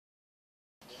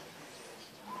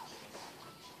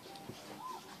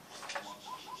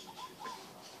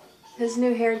His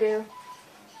new hairdo.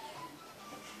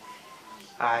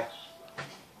 Hi.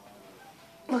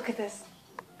 Look at this.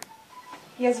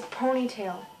 He has a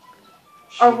ponytail.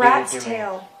 A rat's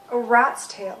tail. A rat's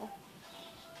tail.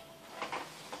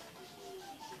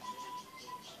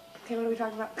 Okay, what are we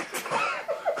talking about?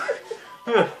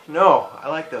 No, I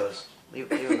like those. Leave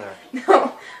them there.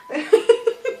 No.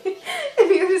 If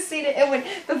you would have seen it, it would.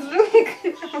 That's really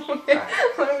good.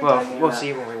 Right. Well, we'll see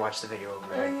it when we watch the video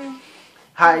over there.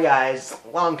 Hi guys,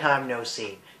 long time no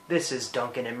see. This is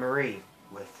Duncan and Marie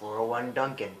with ForOhWan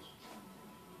Duncan.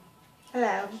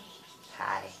 Hello.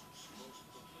 Hi.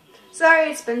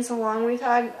 Sorry it's been so long. We've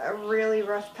had a really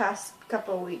rough past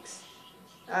couple of weeks.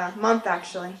 Month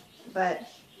actually, but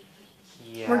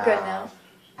Yeah. we're good now.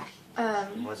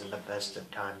 It wasn't the best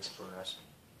of times for us.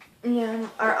 Yeah,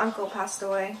 our uncle passed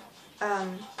away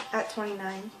at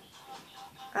 29.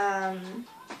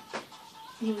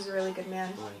 He was a really good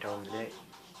man. You want to tell him today?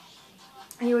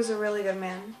 He was a really good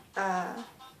man.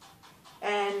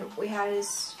 And we had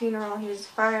his funeral. He was a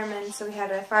fireman, so we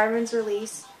had a fireman's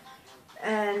release.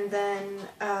 And then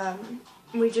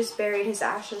we just buried his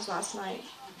ashes last night.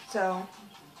 So,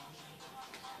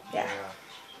 yeah.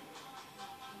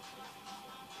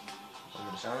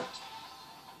 Moment of silence.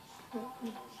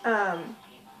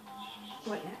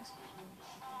 What next?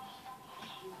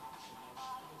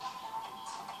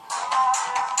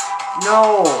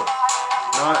 No!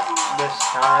 Not this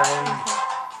time.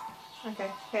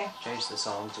 Okay. Change the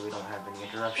song so we don't have any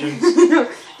interruptions.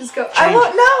 Just go. I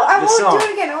won't song. do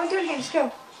it again. I won't do it again. Just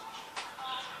go.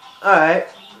 Alright.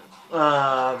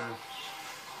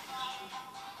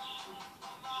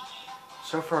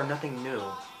 So far, nothing new.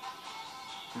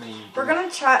 I mean, We're gonna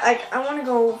try, I want to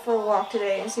go for a walk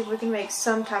today and see if we can make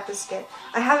some type of skit.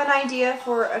 I have an idea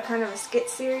for a kind of a skit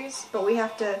series, but we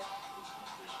have to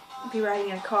be riding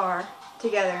in a car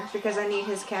together because I need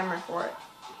his camera for it.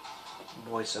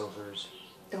 Voiceovers.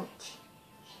 Don't.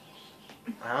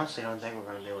 I honestly don't think we're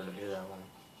going to be able to do that one.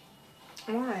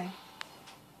 Why?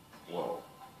 Whoa.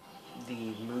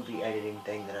 The movie editing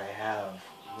thing that I have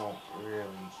won't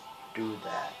really do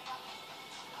that.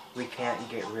 We can't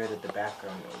get rid of the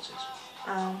background noises.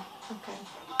 Oh, okay.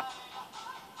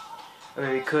 I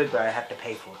mean, we could, but I have to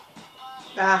pay for it.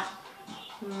 Ah,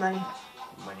 money.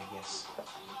 Money, yes.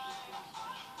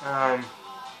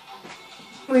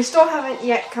 We still haven't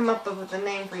yet come up with a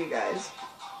name for you guys.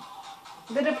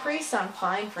 The Duprees sound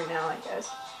fine for now, I guess.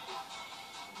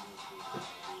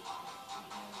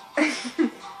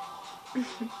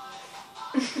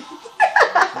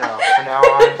 No, from now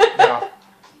on, no.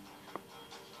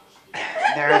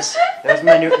 There's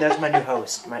my new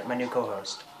host, my new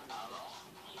co-host.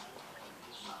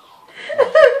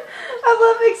 I'm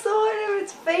laughing so hard at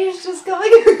its face just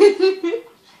going.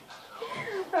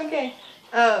 Okay.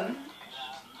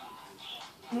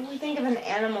 When we think of an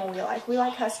animal we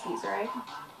like huskies, right?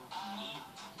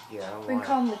 Yeah. We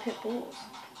call them the pit bulls.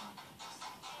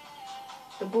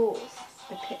 The bulls.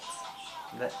 The pits.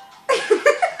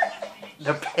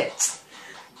 The pits.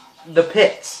 The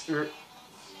pits.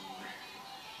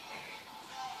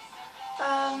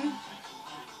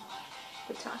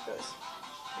 The tacos.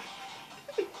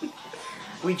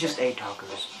 We just ate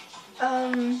tacos.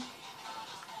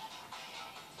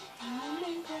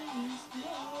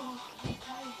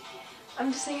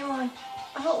 I'm just thinking like,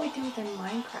 how about we do with the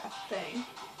Minecraft thing?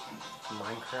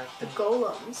 Minecraft? The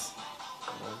golems.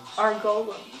 Our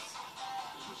golems.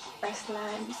 Our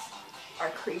slimes. Our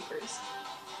creepers.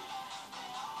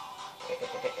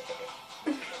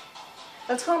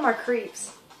 Let's call them our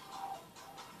creeps.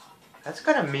 That's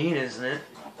kind of mean, isn't it?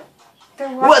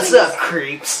 What's up,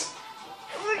 creeps?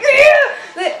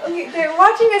 They're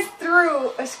watching us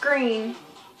through a screen,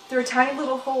 through a tiny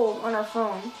little hole on our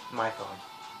phone. My phone.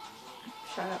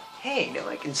 Shut up. Hey, no,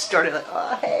 I can start it like,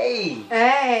 oh, hey.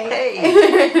 Hey.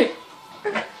 Hey.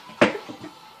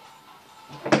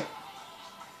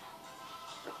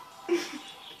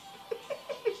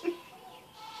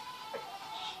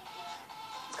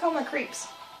 Let's call them our creeps.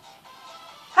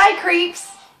 Hi, creeps.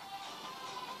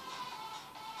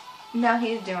 Now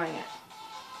he's doing it.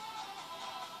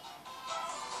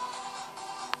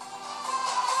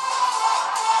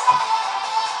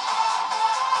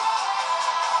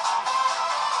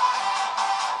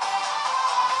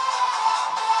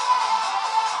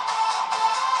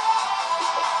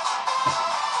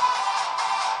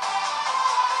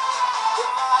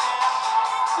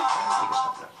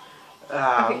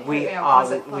 We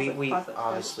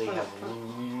obviously have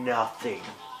nothing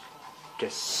to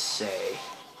say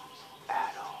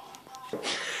at all.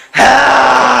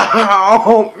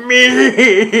 Help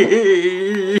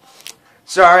me!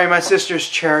 Sorry, my sister's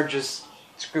chair just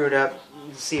Screw it up.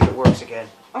 Let's see if it works again.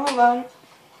 Hold on.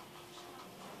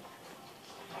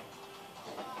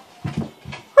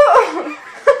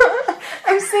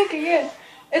 I'm sinking in.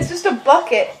 It's just a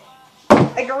bucket.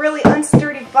 Like a really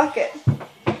unsturdy bucket.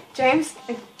 James?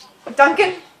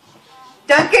 Duncan?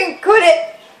 Duncan, quit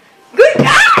it! Quit it!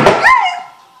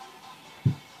 Ah!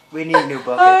 We need a new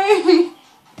bucket.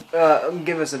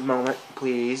 Give us a moment,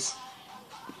 please.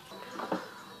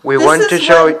 We want to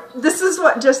show... This is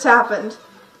what just happened.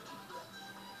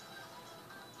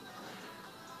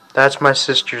 That's my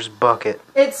sister's bucket.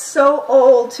 It's so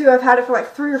old, too. I've had it for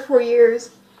like 3 or 4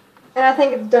 years. And I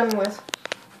think it's done with.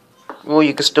 Well,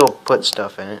 you can still put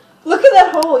stuff in it. Look at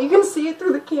that hole. You can see it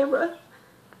through the camera.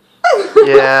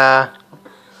 Yeah.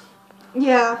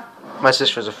 Yeah. My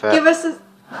sister's a fat. Give us a...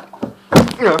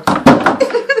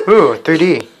 Ooh,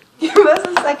 3D. Give us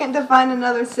a second to find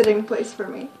another sitting place for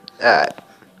me. Alright.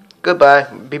 Goodbye.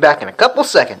 Be back in a couple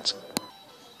seconds.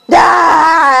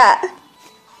 Ah!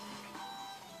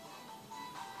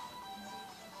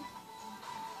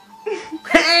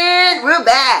 And we're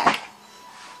back.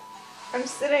 I'm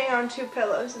sitting on 2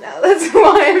 pillows now. That's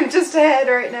why I'm just ahead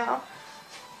right now.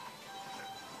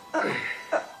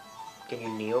 Can you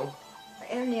kneel? I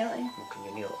am kneeling. Or can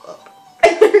you kneel up? I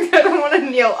don't want to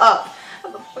kneel up.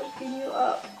 How the fuck can you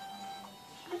up?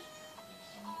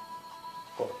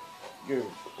 Oh, your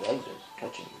legs are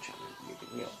touching each other. You can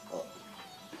kneel up.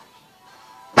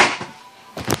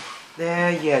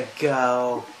 There you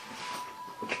go.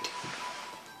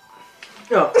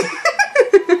 Oh.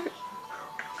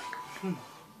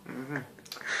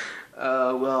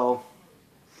 Well,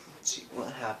 let's see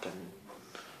what happened.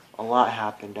 A lot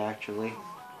happened, actually.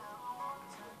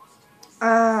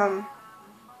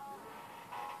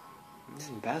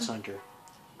 Bass Hunter.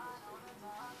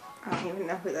 I don't even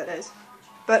know who that is.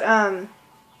 But,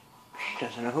 He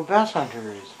doesn't know who Bass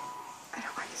Hunter is. I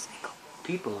don't like to snickle.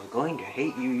 People are going to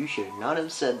hate you. You should not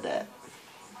have said that.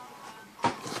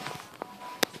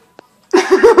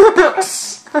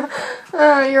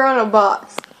 You're on a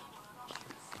box.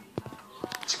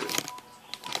 It's good.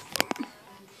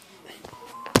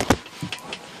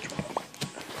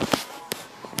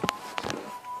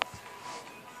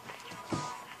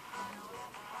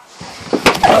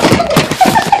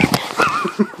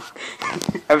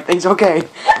 Everything's okay.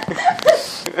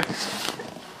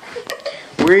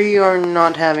 We are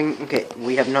not having... Okay,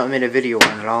 we have not made a video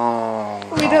in a long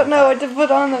We don't know what to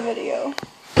put on the video.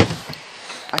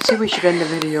 I say we should end the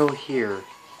video here.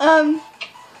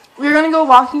 We're gonna go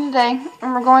walking today,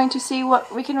 and we're going to see what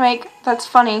we can make that's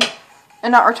funny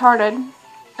and not retarded,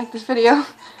 like this video.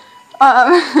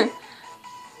 I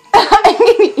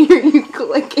can hear you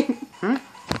clicking.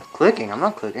 Clicking? I'm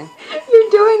not clicking.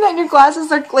 You're doing that, and your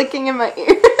glasses are clicking in my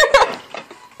ear.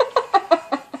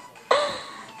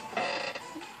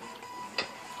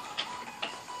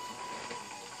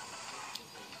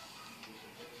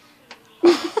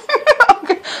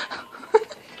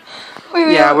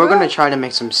 Yeah, we're gonna try to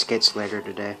make some skits later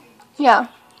today. Yeah.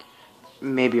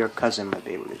 Maybe our cousin might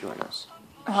be able to join us.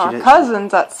 Our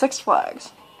cousin's at Six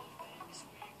Flags.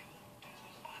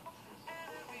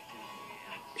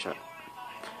 Shut up.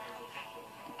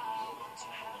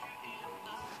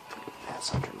 That's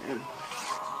Hunter, man.